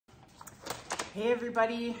Hey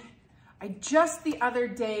everybody, I just the other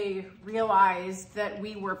day realized that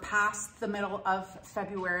we were past the middle of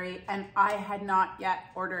February and I had not yet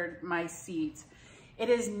ordered my seeds. It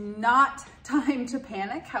is not time to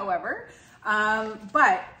panic, however,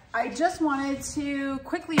 but I just wanted to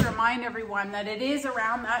quickly remind everyone that it is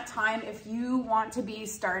around that time if you want to be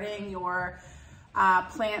starting your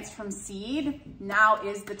plants from seed. Now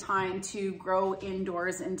is the time to grow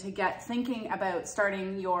indoors and to get thinking about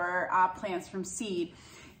starting your plants from seed.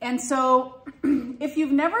 And so if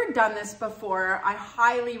you've never done this before, I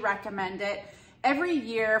highly recommend it. Every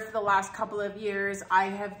year for the last couple of years, I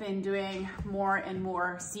have been doing more and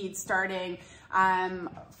more seed starting.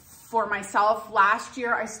 For myself, last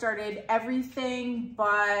year I started everything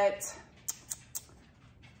but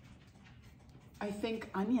I think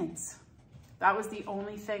onions. That was the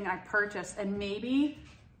only thing I purchased, and maybe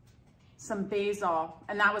some basil.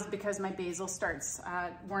 And that was because my basil starts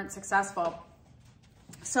weren't successful.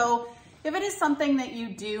 So if it is something that you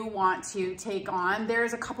do want to take on,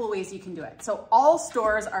 there's a couple of ways you can do it. So all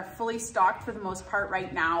stores are fully stocked for the most part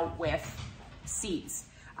right now with seeds.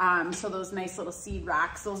 So those nice little seed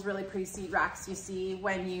racks, those really pretty seed racks you see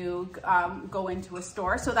when you go into a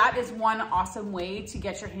store. So that is one awesome way to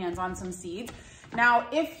get your hands on some seeds. Now,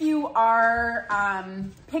 if you are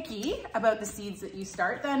picky about the seeds that you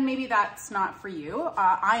start, then maybe that's not for you.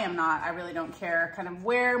 I am not. I really don't care kind of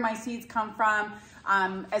where my seeds come from.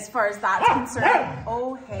 As far as that's concerned,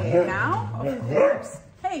 oh, hey, now, of course.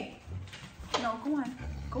 Hey, no,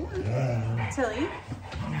 go on, Tilly.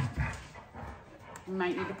 We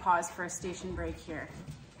might need to pause for a station break here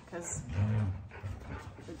because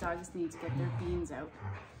the dogs need to get their beans out.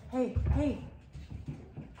 Hey, hey.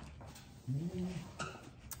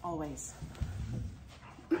 Always.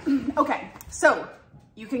 Okay, so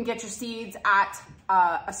you can get your seeds at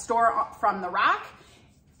a store from the rack.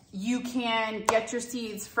 You can get your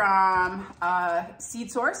seeds from Seed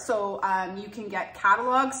Source, so you can get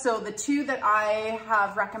catalogs. So the two that I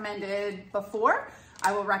have recommended before,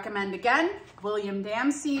 I will recommend again. William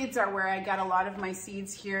Dam seeds are where I get a lot of my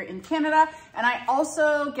seeds here in Canada. And I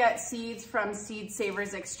also get seeds from Seed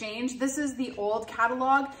Savers Exchange. This is the old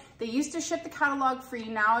catalog. They used to ship the catalog free.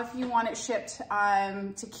 Now, if you want it shipped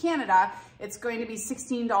to Canada, it's going to be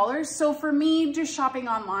 $16. So for me, just shopping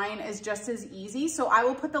online is just as easy. So I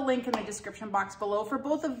will put the link in the description box below for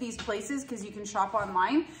both of these places because you can shop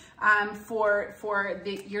online for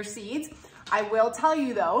your seeds. I will tell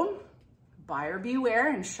you though, buyer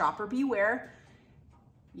beware and shopper beware.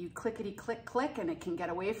 You clickety click and it can get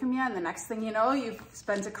away from you, and the next thing you know, you've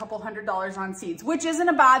spent a couple $100s on seeds, which isn't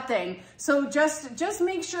a bad thing. So just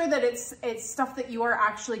make sure that it's stuff that you are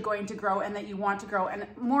actually going to grow and that you want to grow, and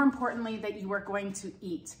more importantly, that you are going to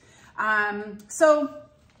eat. As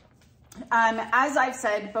I've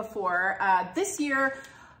said before, this year,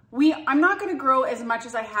 I'm not going to grow as much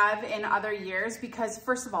as I have in other years because,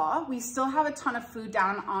 first of all, we still have a ton of food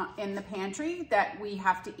down in the pantry that we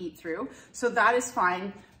have to eat through. So that is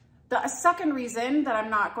fine. The second reason that I'm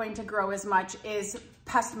not going to grow as much is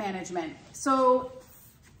pest management. So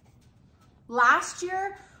last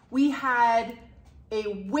year we had a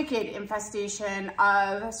wicked infestation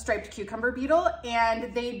of striped cucumber beetle,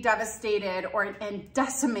 and they devastated and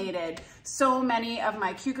decimated so many of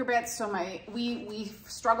my cucurbits. So we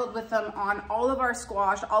struggled with them on all of our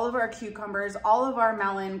squash, all of our cucumbers, all of our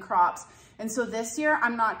melon crops. And so this year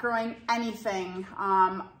I'm not growing anything,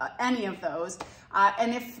 any of those.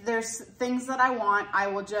 And if there's things that I want, I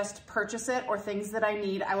will just purchase it, or things that I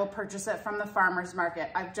need, I will purchase it from the farmer's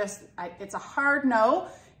market. It's a hard no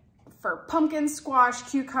for pumpkin, squash,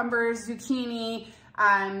 cucumbers, zucchini,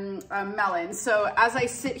 melons. So as I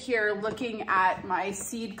sit here looking at my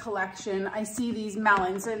seed collection, I see these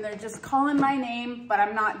melons and they're just calling my name, but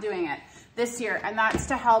I'm not doing it this year. And that's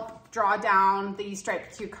to help draw down the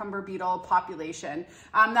striped cucumber beetle population.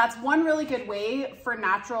 That's one really good way for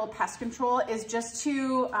natural pest control, is just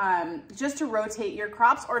to rotate your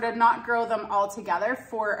crops or to not grow them all together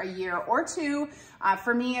for a year or two.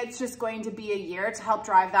 For me, it's just going to be a year to help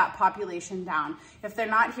drive that population down. If they're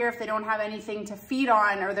not here, if they don't have anything to feed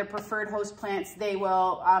on or their preferred host plants, they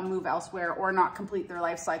will move elsewhere or not complete their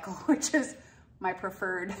life cycle, which is my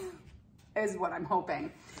preferred, is what I'm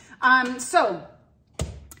hoping. So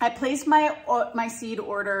I placed my seed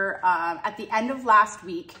order at the end of last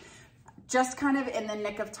week, just kind of in the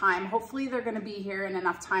nick of time. Hopefully they're gonna be here in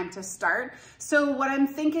enough time to start. So what I'm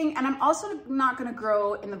thinking, and I'm also not gonna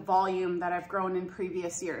grow in the volume that I've grown in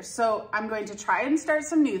previous years. So I'm going to try and start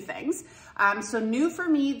some new things. So new for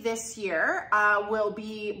me this year will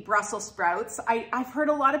be Brussels sprouts. I've heard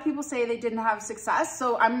a lot of people say they didn't have success,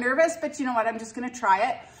 so I'm nervous, but you know what, I'm just gonna try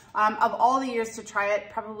it. Of all the years to try it,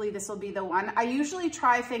 probably this will be the one. I usually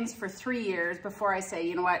try things for 3 years before I say,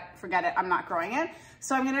 you know what, forget it, I'm not growing it.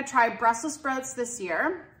 So I'm gonna try Brussels sprouts this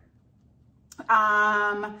year.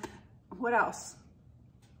 What else?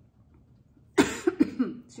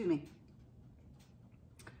 Excuse me.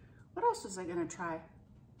 What else was I gonna try?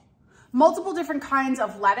 Multiple different kinds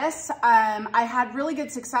of lettuce. I had really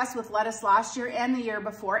good success with lettuce last year and the year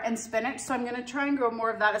before, and spinach. So I'm gonna try and grow more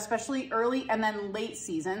of that, especially early and then late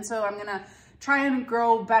season. So I'm gonna try and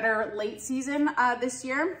grow better late season this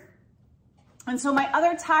year. And so my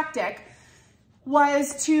other tactic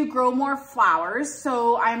was to grow more flowers.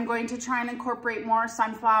 So I'm going to try and incorporate more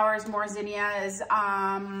sunflowers, more zinnias,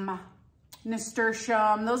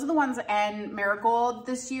 nasturtium, those are the ones, and marigold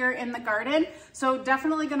this year in the garden. So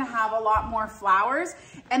definitely gonna have a lot more flowers.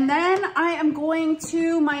 And then I am going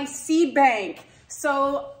to my seed bank.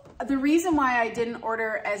 So the reason why I didn't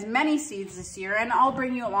order as many seeds this year, and I'll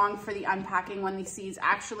bring you along for the unpacking when the seeds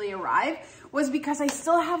actually arrive, was because I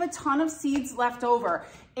still have a ton of seeds left over.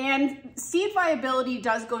 And seed viability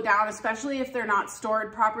does go down, especially if they're not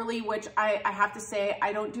stored properly, which I have to say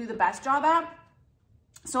I don't do the best job at.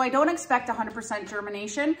 So I don't expect 100%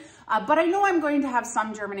 germination, but I know I'm going to have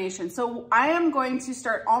some germination. So I am going to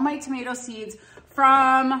start all my tomato seeds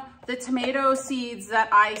from the tomato seeds that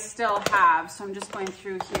I still have. So I'm just going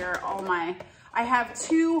through here I have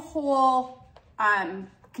 2 whole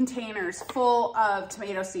containers full of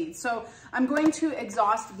tomato seeds. So I'm going to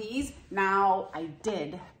exhaust these. Now I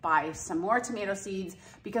did buy some more tomato seeds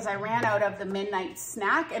because I ran out of the midnight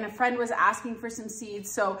snack and a friend was asking for some seeds.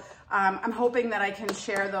 So I'm hoping that I can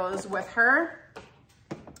share those with her.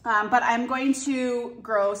 But I'm going to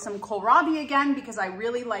grow some kohlrabi again because I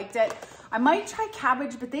really liked it. I might try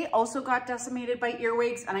cabbage, but they also got decimated by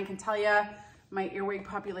earwigs, and I can tell you, my earwig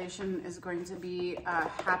population is going to be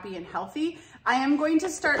happy and healthy. I am going to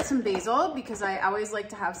start some basil because I always like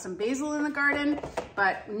to have some basil in the garden,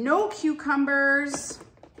 but no cucumbers.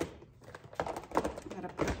 Gotta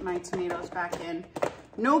put my tomatoes back in.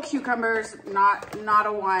 No cucumbers, not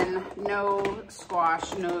a one, no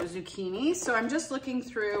squash, no zucchini. So I'm just looking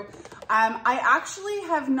through. I actually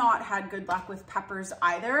have not had good luck with peppers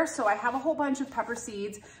either. So I have a whole bunch of pepper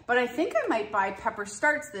seeds, but I think I might buy pepper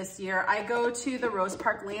starts this year. I go to the Rose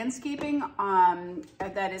Park Landscaping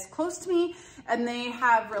that is close to me, and they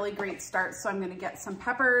have really great starts. So I'm gonna get some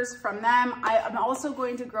peppers from them. I'm also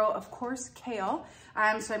going to grow, of course, kale.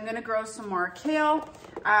 So I'm gonna grow some more kale.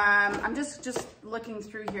 I'm just looking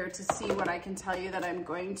through here to see what I can tell you that I'm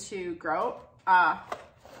going to grow.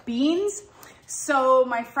 Beans. So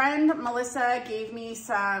my friend Melissa gave me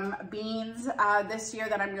some beans this year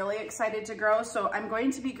that I'm really excited to grow. So I'm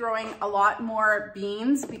going to be growing a lot more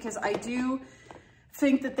beans because I do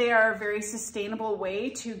think that they are a very sustainable way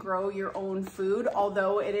to grow your own food.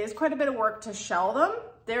 Although it is quite a bit of work to shell them,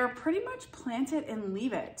 they're pretty much plant it and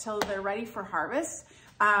leave it till they're ready for harvest.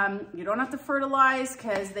 You don't have to fertilize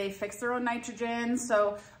because they fix their own nitrogen.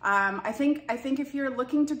 So I think if you're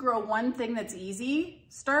looking to grow one thing that's easy,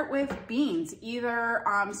 start with beans, either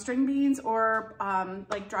string beans or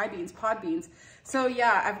like dry beans, pod beans. So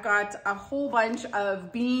yeah, I've got a whole bunch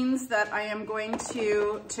of beans that I am going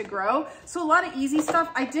to grow. So a lot of easy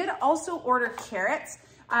stuff. I did also order carrots.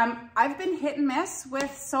 I've been hit and miss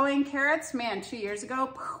with sowing carrots. Man, 2 years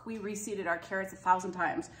ago, we reseeded our carrots 1,000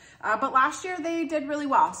 times. But last year they did really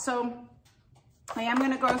well. So I am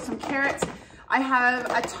gonna grow some carrots. I have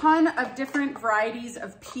a ton of different varieties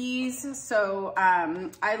of peas. So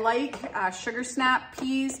I like sugar snap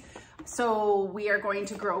peas. So we are going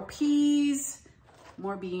to grow peas.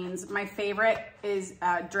 More beans. My favorite is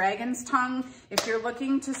dragon's tongue. If you're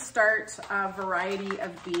looking to start a variety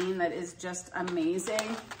of bean that is just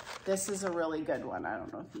amazing, this is a really good one. I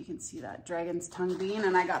don't know if you can see that dragon's tongue bean,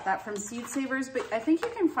 and I got that from Seed Savers, but I think you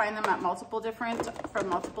can find them at from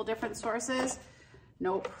multiple different sources.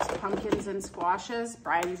 Nope, pumpkins and squashes.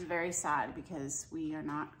 Brian's very sad because we are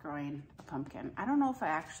not growing a pumpkin. I don't know if I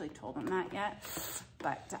actually told him that yet,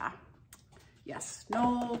 but yes,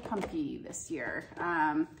 no pumpkin this year.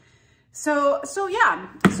 So yeah,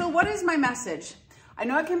 so what is my message? I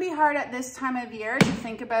know it can be hard at this time of year to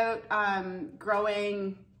think about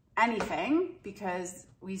growing anything because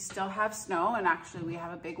we still have snow, and actually we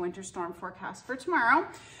have a big winter storm forecast for tomorrow.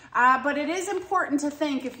 But it is important to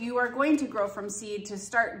think, if you are going to grow from seed, to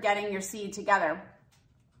start getting your seed together.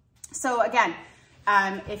 So again,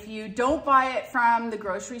 if you don't buy it from the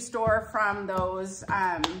grocery store, from those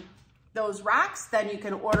racks, then you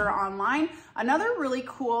can order online. Another really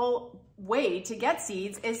cool way to get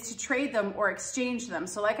seeds is to trade them or exchange them.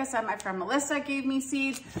 So like I said, my friend Melissa gave me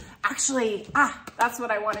seeds. Actually, that's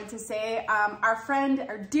what I wanted to say.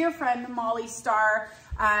 Our dear friend Molly Starr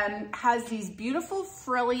has these beautiful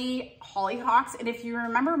frilly hollyhocks. And if you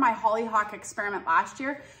remember my hollyhock experiment last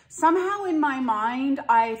year, somehow in my mind,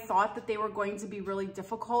 I thought that they were going to be really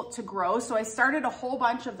difficult to grow. So I started a whole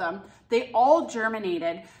bunch of them. They all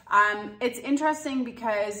germinated. It's interesting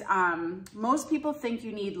because most people think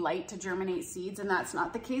you need light to germinate seeds, and that's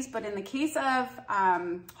not the case. But in the case of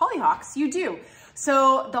hollyhocks, you do.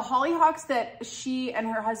 So the hollyhocks that she and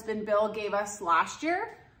her husband Bill gave us last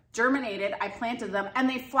year germinated. I planted them and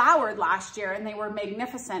they flowered last year and they were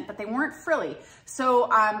magnificent, but they weren't frilly. So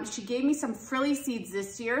she gave me some frilly seeds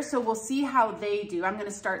this year. So we'll see how they do. I'm going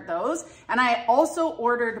to start those. And I also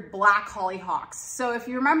ordered black hollyhocks. So if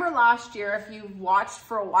you remember last year, if you watched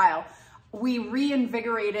for a while, we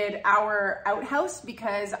reinvigorated our outhouse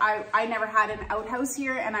because I never had an outhouse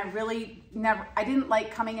here, and I didn't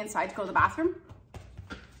like coming inside to go to the bathroom.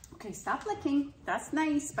 Okay, stop licking. That's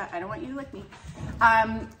nice, but I don't want you to lick me.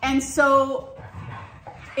 And so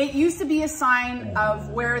it used to be a sign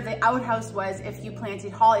of where the outhouse was if you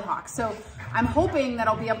planted hollyhocks. So I'm hoping that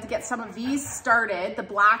I'll be able to get some of these started, the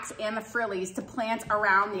blacks and the frillies, to plant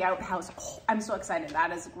around the outhouse. Oh, I'm so excited.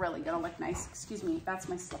 That is really gonna look nice. Excuse me, that's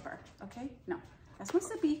my slipper, okay? No, that's my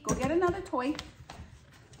slippy. Go get another toy.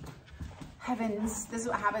 Heavens, this is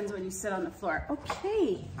what happens when you sit on the floor.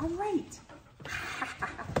 Okay, all right.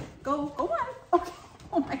 Go on. Okay.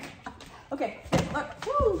 Oh my God. Okay. Here, look.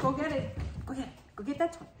 Woo, go get it. Go get it. Go get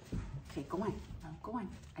that toy. Okay, go on. No, go on.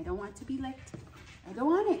 I don't want to be licked. I don't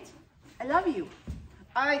want it. I love you.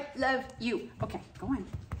 I love you. Okay, go on.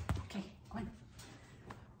 Okay, go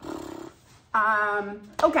on.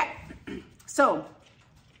 Okay. So,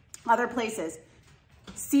 other places.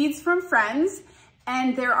 Seeds from friends.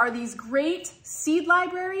 And there are these great seed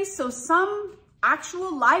libraries. So some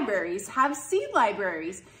actual libraries have seed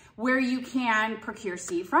libraries where you can procure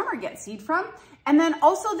seed from or get seed from. And then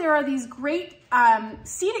also there are these great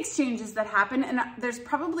seed exchanges that happen, and there's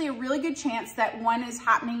probably a really good chance that one is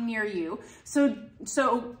happening near you.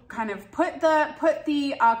 So kind of put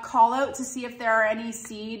the call out to see if there are any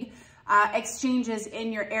seed exchanges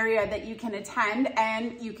in your area that you can attend,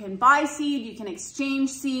 and you can buy seed, you can exchange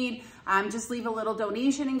seed, just leave a little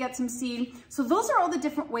donation and get some seed. So those are all the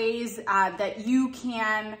different ways that you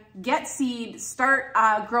can get seed, start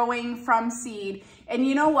growing from seed. And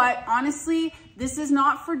you know what, honestly, this is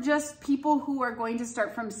not for just people who are going to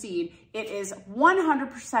start from seed. It is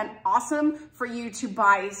 100% awesome for you to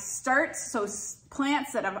buy starts, so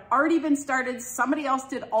plants that have already been started. Somebody else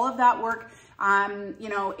did all of that work, you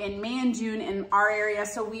know, in May and June in our area.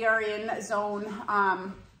 So we are in zone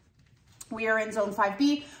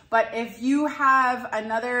 5B, but if you have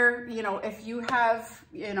another, you know, if you have,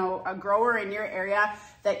 you know, a grower in your area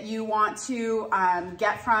that you want to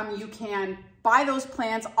get from, you can buy those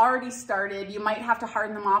plants already started. You might have to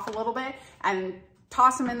harden them off a little bit and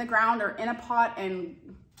toss them in the ground or in a pot and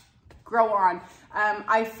grow on.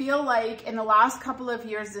 I feel like in the last couple of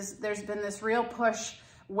years, there's been this real push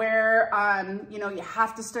where, you know, you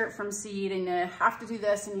have to start from seed and you have to do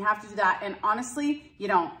this and you have to do that. And honestly, you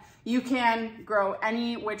don't. You can grow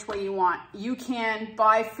any which way you want. You can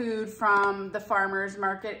buy food from the farmer's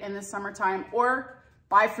market in the summertime or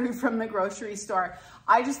buy food from the grocery store.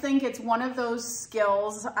 I just think it's one of those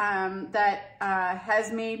skills that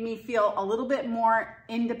has made me feel a little bit more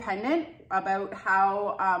independent about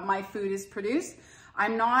how my food is produced.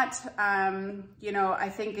 I'm not, you know, I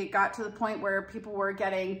think it got to the point where people were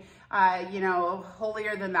getting, you know,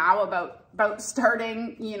 holier than thou about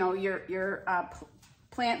starting, you know, your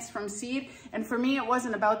plants from seed. And for me, it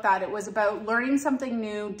wasn't about that. It was about learning something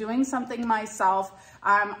new, doing something myself.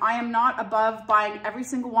 I am not above buying every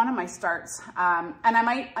single one of my starts. And I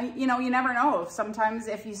might, you know, you never know. Sometimes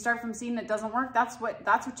if you start from seed and it doesn't work, that's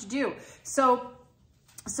what you do. So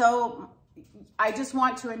I just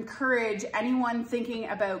want to encourage anyone thinking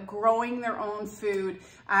about growing their own food.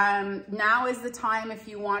 Now is the time, if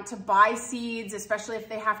you want to buy seeds, especially if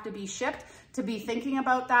they have to be shipped, to be thinking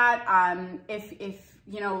about that. If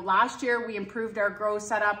you know, last year we improved our grow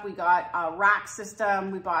setup. We got a rack system,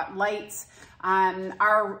 we bought lights.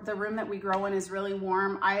 The room that we grow in is really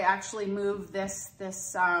warm. I actually moved this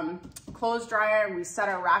clothes dryer, and we set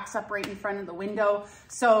our racks up right in front of the window.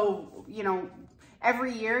 So, you know,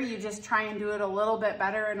 every year you just try and do it a little bit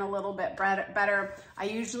better and a little bit better. I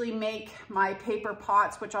usually make my paper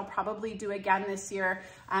pots, which I'll probably do again this year.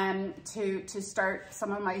 to start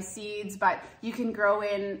some of my seeds, but you can grow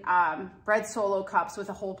in bread solo cups with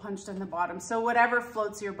a hole punched in the bottom. So whatever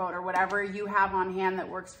floats your boat or whatever you have on hand that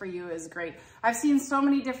works for you is great. I've seen so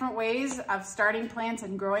many different ways of starting plants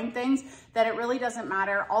and growing things that it really doesn't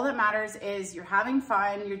matter. All that matters is you're having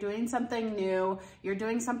fun, you're doing something new, you're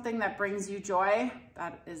doing something that brings you joy.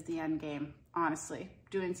 That is the end game, honestly.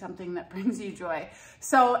 Doing something that brings you joy.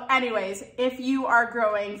 So anyways, if you are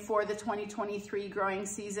growing for the 2023 growing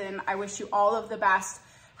season, I wish you all of the best.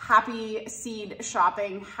 Happy seed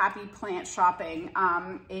shopping, happy plant shopping,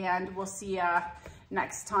 and we'll see you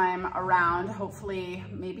next time around, hopefully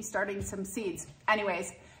maybe starting some seeds.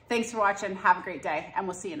 Anyways, thanks for watching, have a great day, and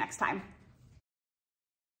we'll see you next time.